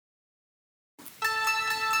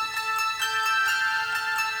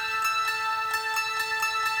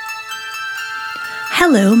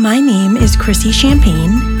Hello, my name is Chrissy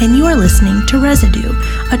Champagne, and you are listening to Residue,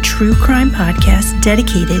 a true crime podcast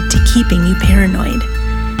dedicated to keeping you paranoid.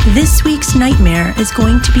 This week's nightmare is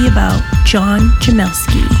going to be about John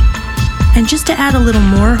Jamelske. And just to add a little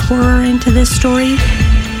more horror into this story,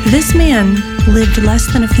 this man lived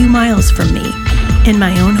less than a few miles from me, in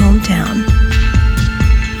my own hometown.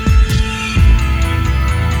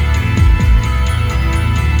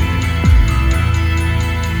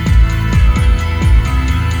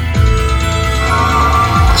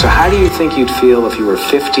 So how do you think you'd feel if you were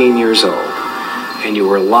 15 years old and you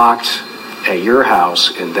were locked at your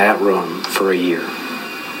house in that room for a year?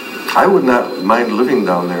 I would not mind living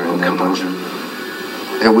down there in that dungeon.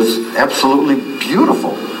 It was absolutely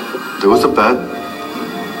beautiful. There was a bed.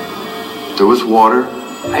 There was water.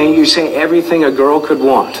 And you say everything a girl could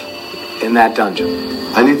want in that dungeon?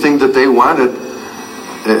 Anything that they wanted,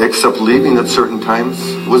 except leaving at certain times,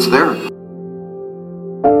 was there.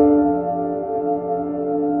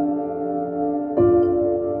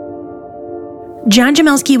 John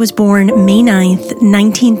Jamelske was born May 9th,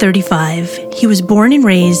 1935. He was born and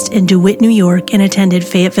raised in DeWitt, New York, and attended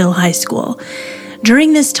Fayetteville High School.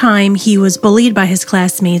 During this time, he was bullied by his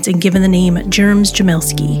classmates and given the name Germs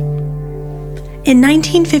Jamelske. In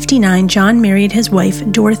 1959, John married his wife,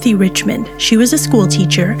 Dorothy Richmond. She was a school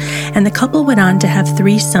teacher, and the couple went on to have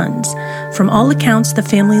 3 sons. From all accounts, the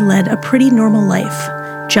family led a pretty normal life.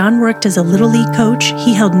 John worked as a Little League coach.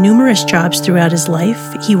 He held numerous jobs throughout his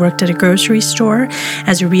life. He worked at a grocery store,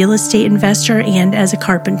 as a real estate investor, and as a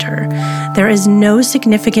carpenter. There is no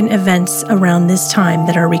significant events around this time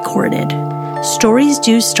that are recorded. Stories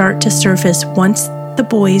do start to surface once the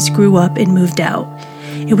boys grew up and moved out.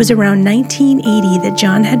 It was around 1980 that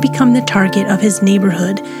John had become the target of his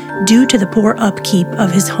neighborhood due to the poor upkeep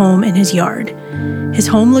of his home and his yard. His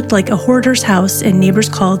home looked like a hoarder's house, and neighbors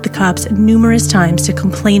called the cops numerous times to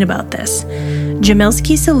complain about this.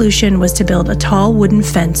 Jamelske's solution was to build a tall wooden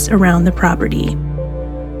fence around the property.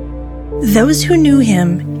 Those who knew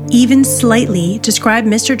him, even slightly, described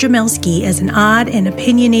Mr. Jamelske as an odd and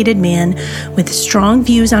opinionated man with strong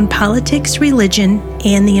views on politics, religion,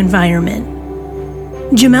 and the environment.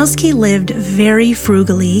 Jamelske lived very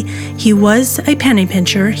frugally. He was a penny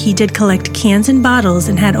pincher. He did collect cans and bottles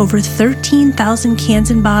and had over 13,000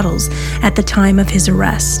 cans and bottles at the time of his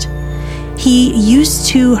arrest. He used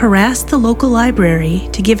to harass the local library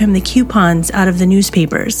to give him the coupons out of the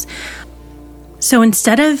newspapers. So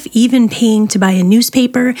instead of even paying to buy a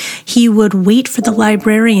newspaper, he would wait for the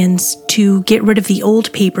librarians to get rid of the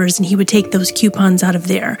old papers, and he would take those coupons out of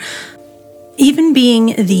there. Even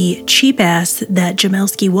being the cheap ass that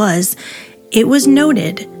Jamelske was, it was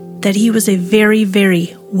noted that he was a very,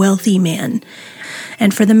 very wealthy man.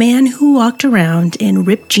 And for the man who walked around in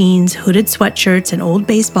ripped jeans, hooded sweatshirts, and old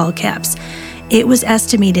baseball caps, it was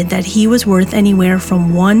estimated that he was worth anywhere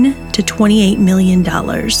from $1 to $28 million.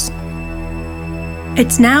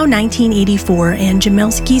 It's now 1984, and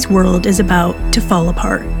Jamelske's world is about to fall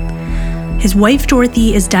apart. His wife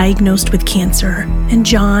Dorothy is diagnosed with cancer, and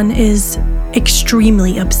John is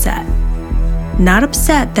extremely upset. Not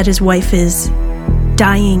upset that his wife is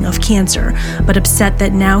dying of cancer, but upset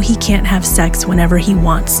that now he can't have sex whenever he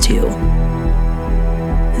wants to.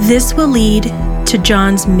 This will lead to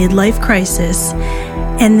John's midlife crisis,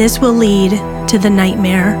 and this will lead to the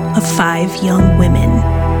nightmare of 5 young women.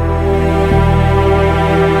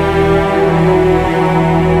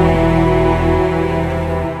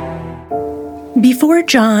 Before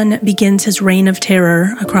John begins his reign of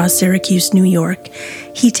terror across Syracuse, New York,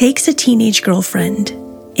 he takes a teenage girlfriend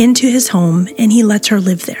into his home and he lets her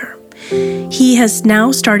live there. He has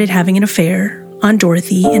now started having an affair on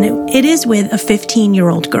Dorothy, and it is with a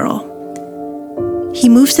 15-year-old girl. He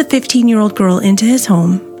moves the 15-year-old girl into his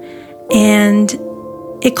home, and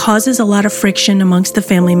it causes a lot of friction amongst the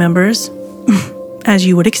family members, as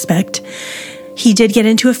you would expect. He did get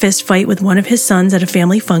into a fist fight with one of his sons at a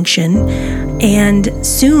family function, and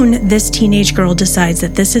soon this teenage girl decides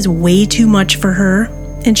that this is way too much for her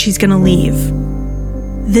and she's going to leave.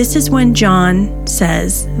 This is when John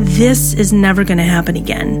says, "This is never going to happen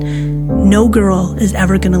again. No girl is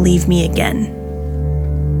ever going to leave me again."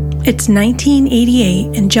 It's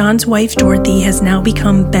 1988, and John's wife Dorothy has now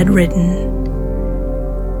become bedridden.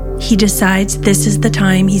 He decides this is the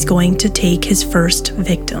time he's going to take his first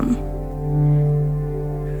victim.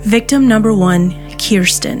 Victim number 1,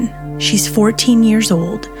 Kirsten. She's 14 years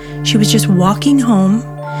old. She was just walking home.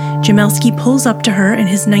 Jamelske pulls up to her in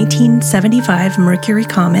his 1975 Mercury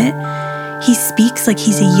Comet. He speaks like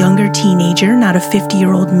he's a younger teenager, not a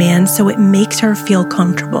 50-year-old man, so it makes her feel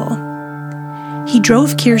comfortable. He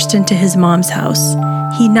drove Kirsten to his mom's house.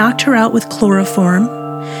 He knocked her out with chloroform.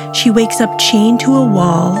 She wakes up chained to a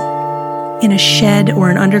wall in a shed or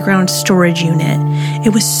an underground storage unit.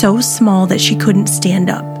 It was so small that she couldn't stand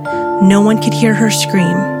up. No one could hear her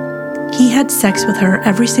scream. He had sex with her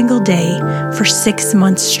every single day for 6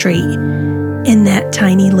 months straight in that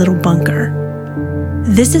tiny little bunker.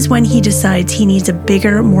 This is when he decides he needs a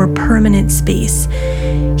bigger, more permanent space.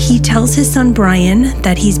 He tells his son Brian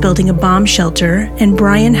that he's building a bomb shelter, and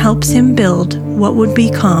Brian helps him build what would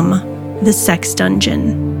become the sex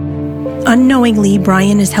dungeon. Unknowingly,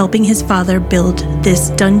 Brian is helping his father build this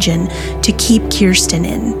dungeon to keep Kirsten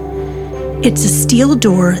in. It's a steel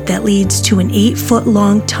door that leads to an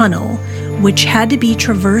 8-foot-long tunnel, which had to be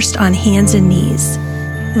traversed on hands and knees.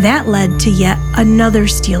 That led to yet another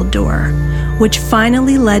steel door, which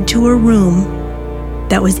finally led to a room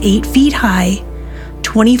that was 8 feet high,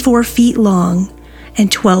 24 feet long,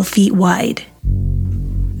 and 12 feet wide.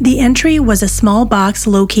 The entry was a small box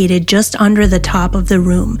located just under the top of the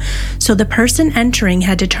room, so the person entering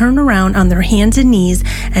had to turn around on their hands and knees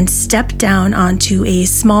and step down onto a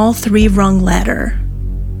small 3-rung ladder.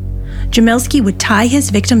 Jamelske would tie his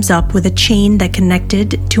victims up with a chain that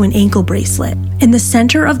connected to an ankle bracelet. In the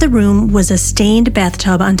center of the room was a stained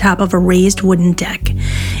bathtub on top of a raised wooden deck.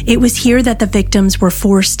 It was here that the victims were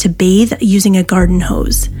forced to bathe using a garden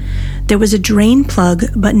hose. There was a drain plug,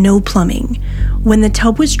 but no plumbing. When the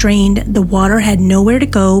tub was drained, the water had nowhere to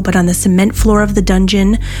go but on the cement floor of the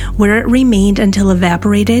dungeon, where it remained until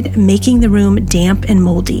evaporated, making the room damp and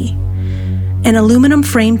moldy. An aluminum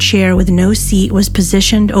framed chair with no seat was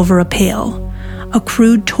positioned over a pail, a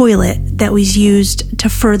crude toilet that was used to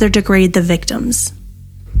further degrade the victims.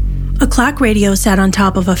 A clock radio sat on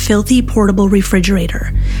top of a filthy portable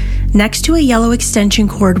refrigerator. Next to a yellow extension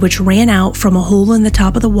cord which ran out from a hole in the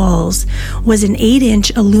top of the walls was an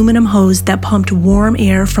 8-inch aluminum hose that pumped warm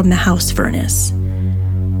air from the house furnace.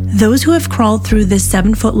 Those who have crawled through this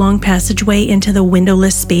 7-foot-long passageway into the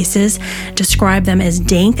windowless spaces describe them as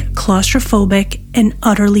dank, claustrophobic, and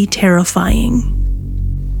utterly terrifying.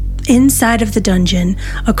 Inside of the dungeon,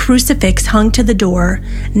 a crucifix hung to the door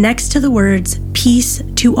next to the words, "Peace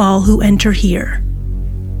to all who enter here."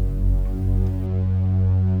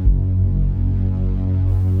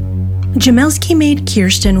 Jamelske made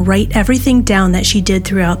Kirsten write everything down that she did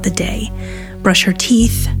throughout the day. Brush her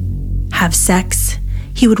teeth, have sex.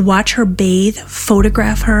 He would watch her bathe,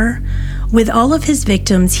 photograph her. With all of his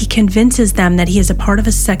victims, he convinces them that he is a part of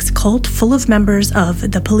a sex cult full of members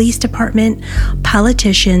of the police department,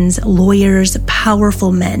 politicians, lawyers,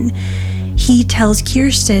 powerful men. He tells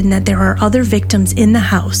Kirsten that there are other victims in the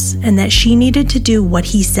house and that she needed to do what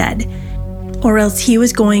he said, or else he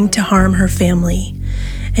was going to harm her family.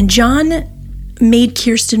 And John made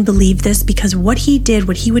Kirsten believe this because what he did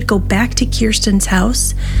when he would go back to Kirsten's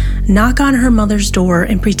house, knock on her mother's door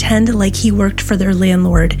and pretend like he worked for their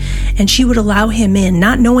landlord, and she would allow him in,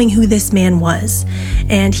 not knowing who this man was.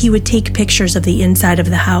 And he would take pictures of the inside of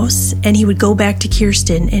the house, and he would go back to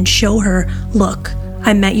Kirsten and show her, "Look,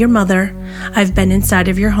 I met your mother. I've been inside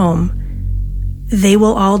of your home. They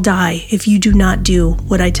will all die if you do not do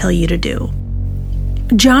what I tell you to do."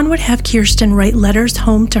 John would have Kirsten write letters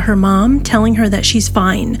home to her mom telling her that she's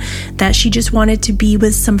fine, that she just wanted to be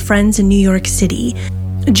with some friends in New York City.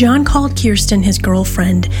 John called Kirsten his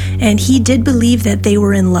girlfriend, and he did believe that they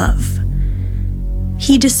were in love.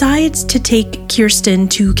 He decides to take Kirsten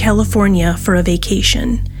to California for a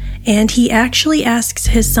vacation, and he actually asks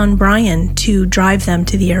his son Brian to drive them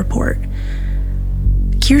to the airport.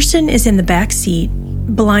 Kirsten is in the back seat,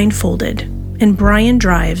 blindfolded, and Brian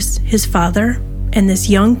drives his father and this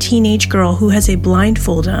young teenage girl who has a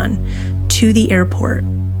blindfold on to the airport.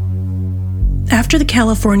 After the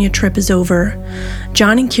California trip is over,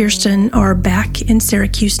 John and Kirsten are back in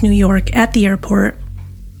Syracuse, New York at the airport.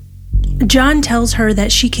 John tells her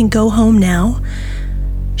that she can go home now.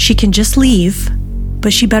 She can just leave,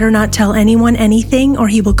 but she better not tell anyone anything or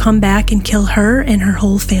he will come back and kill her and her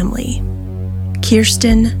whole family.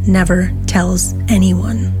 Kirsten never tells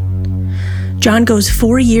anyone. John goes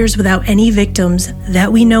 4 years without any victims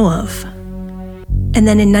that we know of. And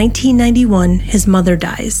then in 1991, his mother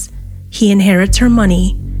dies. He inherits her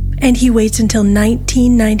money, and he waits until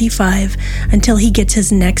 1995 until he gets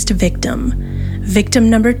his next victim.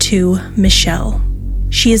 Victim number 2, Michelle.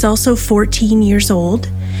 She is also 14 years old.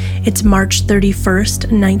 It's March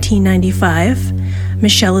 31st, 1995.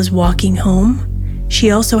 Michelle is walking home.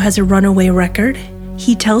 She also has a runaway record.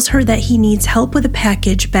 He tells her that he needs help with a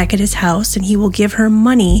package back at his house, and he will give her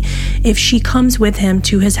money if she comes with him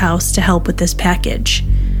to his house to help with this package.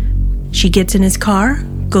 She gets in his car,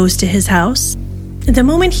 goes to his house. The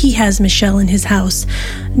moment he has Michelle in his house,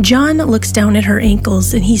 John looks down at her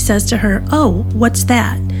ankles and he says to her, "Oh, what's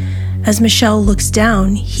that?" As Michelle looks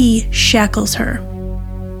down, he shackles her.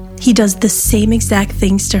 He does the same exact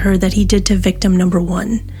things to her that he did to victim number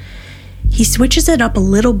 1. He switches it up a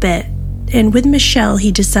little bit, and with Michelle,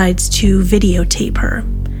 he decides to videotape her.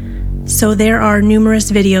 So there are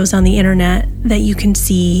numerous videos on the internet that you can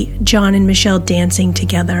see John and Michelle dancing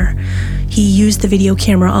together. He used the video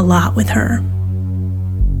camera a lot with her.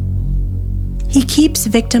 He keeps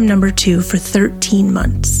victim number 2 for 13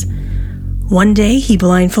 months. One day, he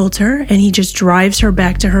blindfolds her and he just drives her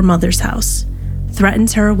back to her mother's house,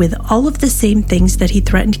 threatens her with all of the same things that he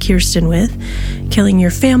threatened Kirsten with: killing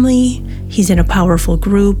your family, he's in a powerful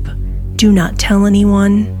group, do not tell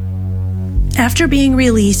anyone. After being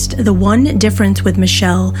released, the one difference with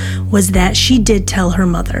Michelle was that she did tell her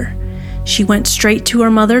mother. She went straight to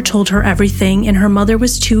her mother, told her everything, and her mother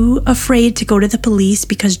was too afraid to go to the police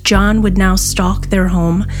because John would now stalk their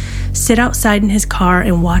home, sit outside in his car,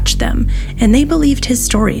 and watch them. And they believed his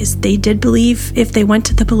stories. They did believe if they went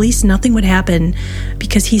to the police, nothing would happen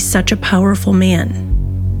because he's such a powerful man.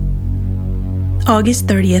 August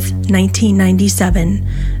 30th, 1997,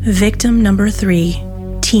 victim number 3,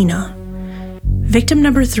 Tina. Victim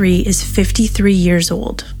number 3 is 53 years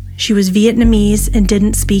old. She was Vietnamese and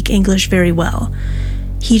didn't speak English very well.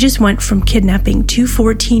 He just went from kidnapping 2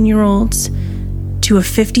 14-year-olds to a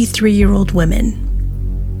 53-year-old woman.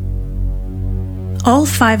 All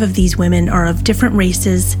 5 of these women are of different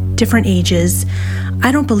races, different ages.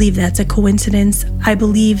 I don't believe that's a coincidence. I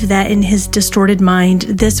believe that in his distorted mind,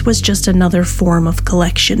 this was just another form of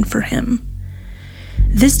collection for him.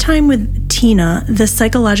 This time with Tina, the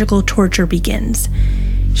psychological torture begins.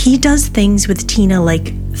 He does things with Tina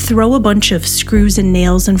like throw a bunch of screws and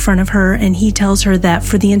nails in front of her, and he tells her that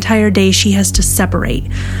for the entire day she has to separate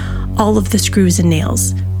all of the screws and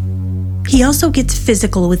nails. He also gets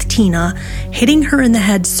physical with Tina, hitting her in the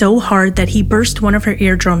head so hard that he burst one of her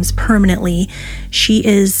eardrums permanently. She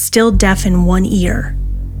is still deaf in one ear.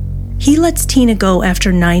 He lets Tina go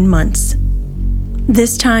after 9 months.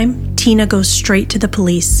 This time, Tina goes straight to the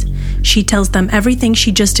police. She tells them everything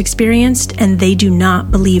she just experienced, and they do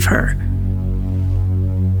not believe her.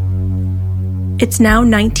 It's now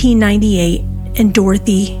 1998, and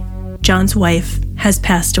Dorothy, John's wife, has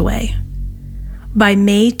passed away. By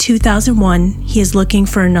May 2001, he is looking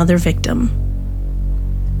for another victim.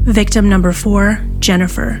 Victim number 4,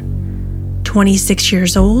 Jennifer. 26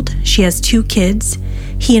 years old, she has 2 kids.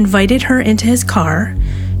 He invited her into his car.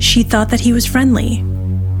 She thought that he was friendly.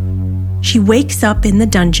 She wakes up in the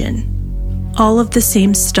dungeon. All of the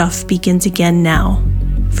same stuff begins again now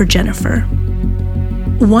for Jennifer.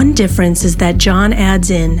 One difference is that John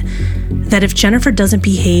adds in that if Jennifer doesn't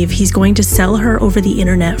behave, he's going to sell her over the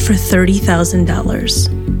internet for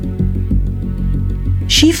 $30,000.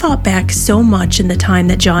 She fought back so much in the time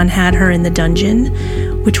that John had her in the dungeon,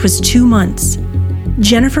 which was 2 months.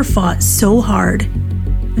 Jennifer fought so hard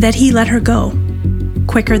that he let her go,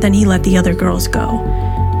 quicker than he let the other girls go.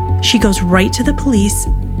 She goes right to the police,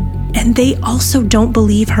 and they also don't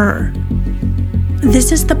believe her.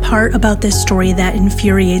 This is the part about this story that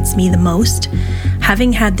infuriates me the most,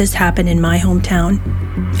 having had this happen in my hometown.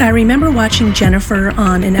 I remember watching Jennifer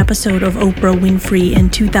on an episode of Oprah Winfrey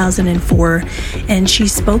in 2004, and she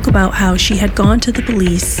spoke about how she had gone to the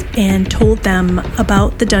police and told them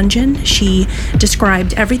about the dungeon. She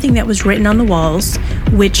described everything that was written on the walls,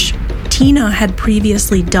 which Tina had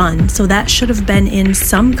previously done, so that should have been in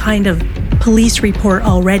some kind of police report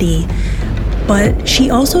already. But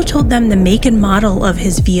she also told them the make and model of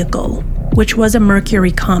his vehicle, which was a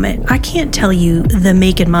Mercury Comet. I can't tell you the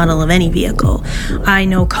make and model of any vehicle. I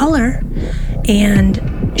know color, and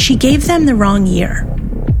she gave them the wrong year.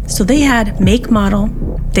 So they had make, model,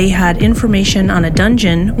 they had information on a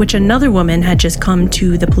dungeon, which another woman had just come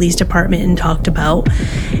to the police department and talked about,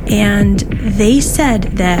 and they said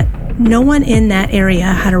that no one in that area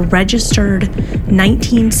had a registered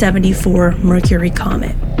 1974 Mercury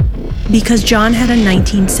Comet, because John had a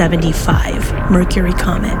 1975 Mercury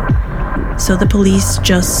Comet. So the police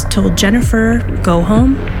just told Jennifer, go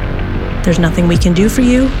home. There's nothing we can do for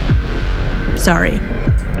you. Sorry.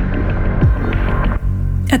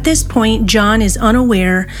 At this point, John is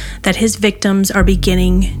unaware that his victims are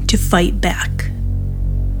beginning to fight back.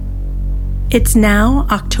 It's now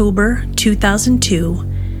October 2002,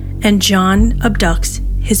 and John abducts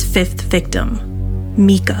his 5th victim,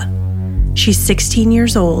 Mika. She's 16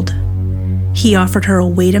 years old. He offered her a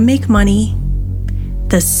way to make money,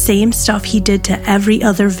 the same stuff he did to every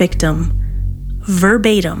other victim,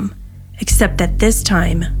 verbatim, except that this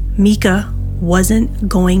time, Mika wasn't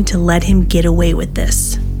going to let him get away with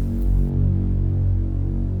this.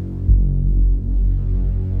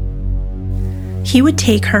 He would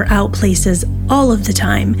take her out places all of the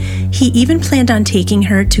time. He even planned on taking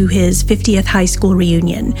her to his 50th high school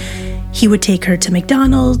reunion. He would take her to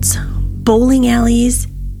McDonald's, bowling alleys,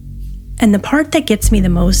 and the part that gets me the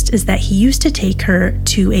most is that he used to take her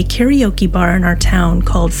to a karaoke bar in our town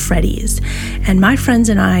called Freddy's. And my friends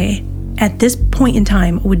and I, at this point in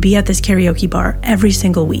time, would be at this karaoke bar every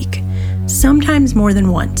single week, sometimes more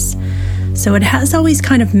than once. So it has always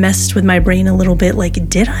kind of messed with my brain a little bit, like,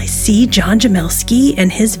 did I see John Jamelske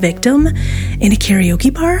and his victim in a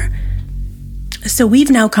karaoke bar? So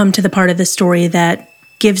we've now come to the part of the story that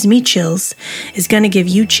gives me chills, is going to give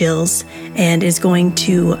you chills, and is going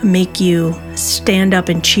to make you stand up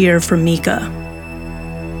and cheer for Mika.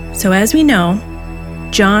 So as we know,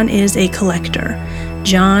 John is a collector.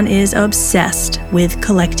 John is obsessed with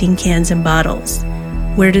collecting cans and bottles.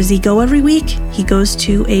 Where does he go every week? He goes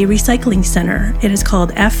to a recycling center. It is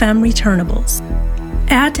called FM Returnables.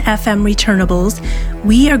 At FM Returnables,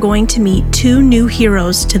 we are going to meet two new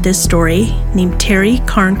heroes to this story named Terry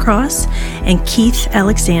Carncross and Keith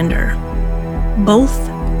Alexander. Both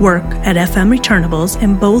work at FM Returnables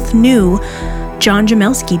and both knew John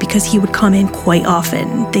Jamelske because he would come in quite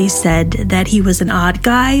often. They said that he was an odd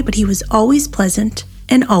guy, but he was always pleasant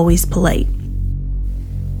and always polite.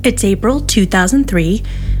 It's April 2003.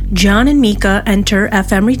 John and Mika enter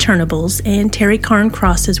FM Returnables and Terry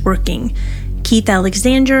Carncross is working. Keith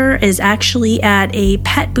Alexander is actually at a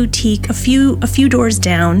pet boutique a few doors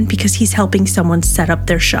down because he's helping someone set up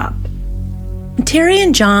their shop. Terry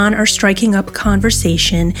and John are striking up a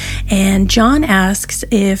conversation, and John asks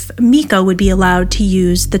if Mika would be allowed to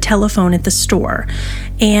use the telephone at the store,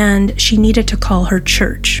 and she needed to call her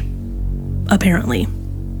church, apparently,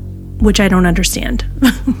 which I don't understand.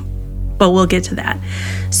 But we'll get to that.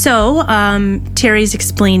 So Terry's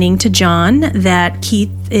explaining to John that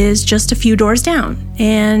Keith is just a few doors down,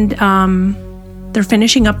 and they're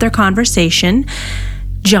finishing up their conversation.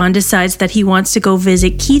 John decides that he wants to go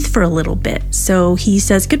visit Keith for a little bit. So he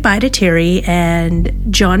says goodbye to Terry,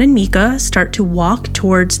 and John and Mika start to walk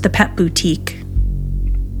towards the pet boutique.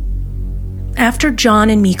 After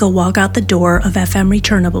John and Mika walk out the door of FM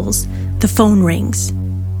Returnables, the phone rings.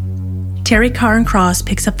 Terry Carncross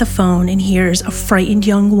picks up the phone and hears a frightened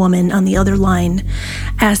young woman on the other line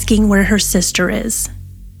asking where her sister is.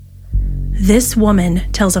 This woman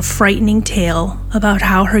tells a frightening tale about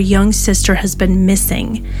how her young sister has been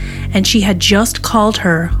missing, and she had just called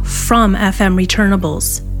her from FM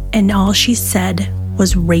Returnables, and all she said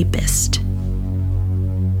was rapist.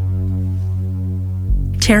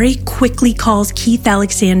 Terry quickly calls Keith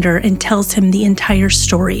Alexander and tells him the entire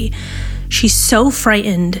story. She's so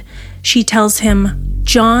frightened, she tells him,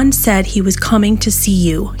 John said he was coming to see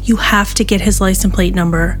you. You have to get his license plate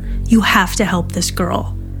number. You have to help this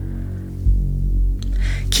girl.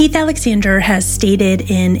 Keith Alexander has stated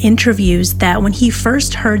in interviews that when he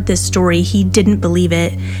first heard this story, he didn't believe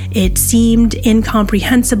it. It seemed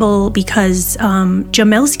incomprehensible because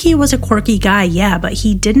Jamelske was a quirky guy, yeah, but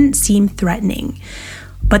he didn't seem threatening.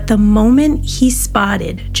 But the moment he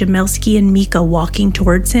spotted Jamelske and Mika walking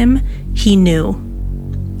towards him, he knew.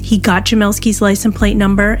 He got Jamelske's license plate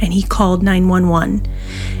number and he called 911.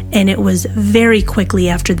 And it was very quickly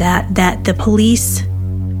after that that the police,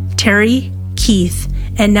 Terry, Keith,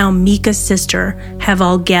 and now Mika's sister have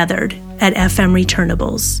all gathered at FM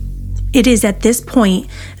Returnables. It is at this point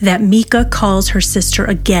that Mika calls her sister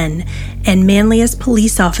again, and Manlius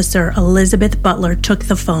police officer Elizabeth Butler took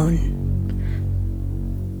the phone.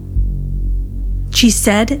 She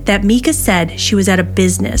said that Mika said she was at a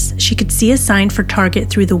business. She could see a sign for Target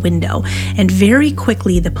through the window, and very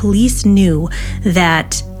quickly the police knew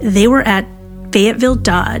that they were at Fayetteville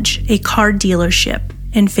Dodge, a car dealership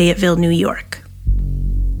in Fayetteville, New York.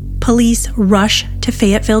 Police rush to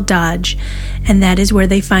Fayetteville Dodge, and that is where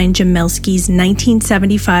they find Jamelske's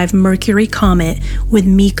 1975 Mercury Comet with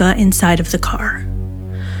Mika inside of the car.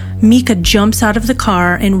 Mika jumps out of the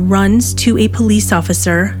car and runs to a police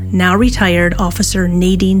officer, now retired Officer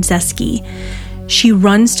Nadine Zeski. She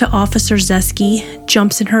runs to Officer Zeski,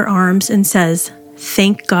 jumps in her arms, and says,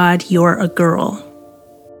 "Thank God you're a girl."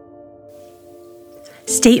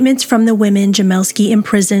 Statements from the women Jamelske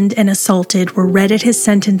imprisoned and assaulted were read at his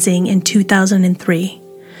sentencing in 2003.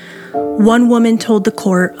 One woman told the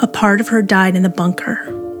court a part of her died in the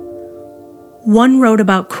bunker. One wrote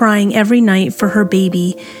about crying every night for her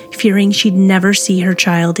baby, fearing she'd never see her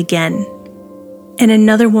child again. And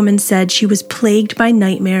another woman said she was plagued by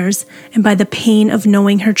nightmares and by the pain of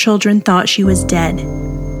knowing her children thought she was dead.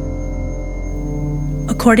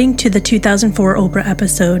 According to the 2004 Oprah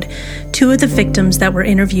episode, 2 of the victims that were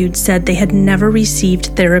interviewed said they had never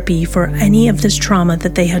received therapy for any of this trauma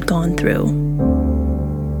that they had gone through.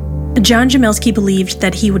 John Jamelske believed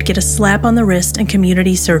that he would get a slap on the wrist and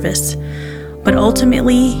community service, but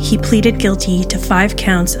ultimately he pleaded guilty to 5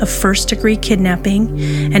 counts of first-degree kidnapping,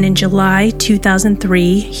 and in July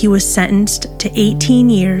 2003, he was sentenced to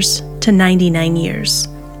 18 years to 99 years.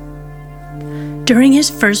 During his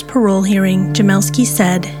first parole hearing, Jamelske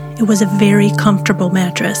said, "It was a very comfortable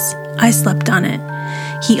mattress. I slept on it."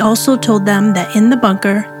 He also told them that in the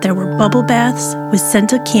bunker, there were bubble baths with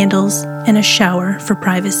scented candles and a shower for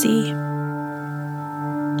privacy.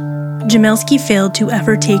 Jamelske failed to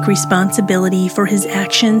ever take responsibility for his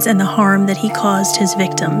actions and the harm that he caused his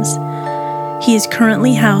victims. He is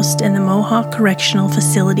currently housed in the Mohawk Correctional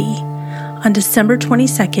Facility. On December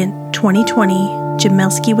 22, 2020,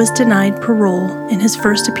 Jamelske was denied parole in his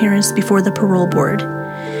first appearance before the parole board.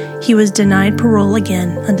 He was denied parole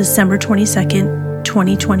again on December 22,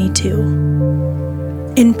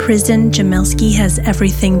 2022. In prison, Jamelske has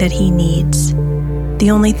everything that he needs.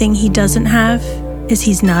 The only thing he doesn't have is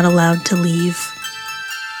he's not allowed to leave.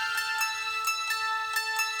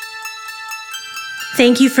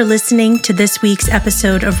 Thank you for listening to this week's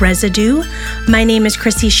episode of Residue. My name is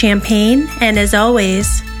Chrissy Champagne, and as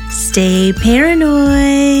always, stay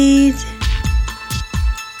paranoid.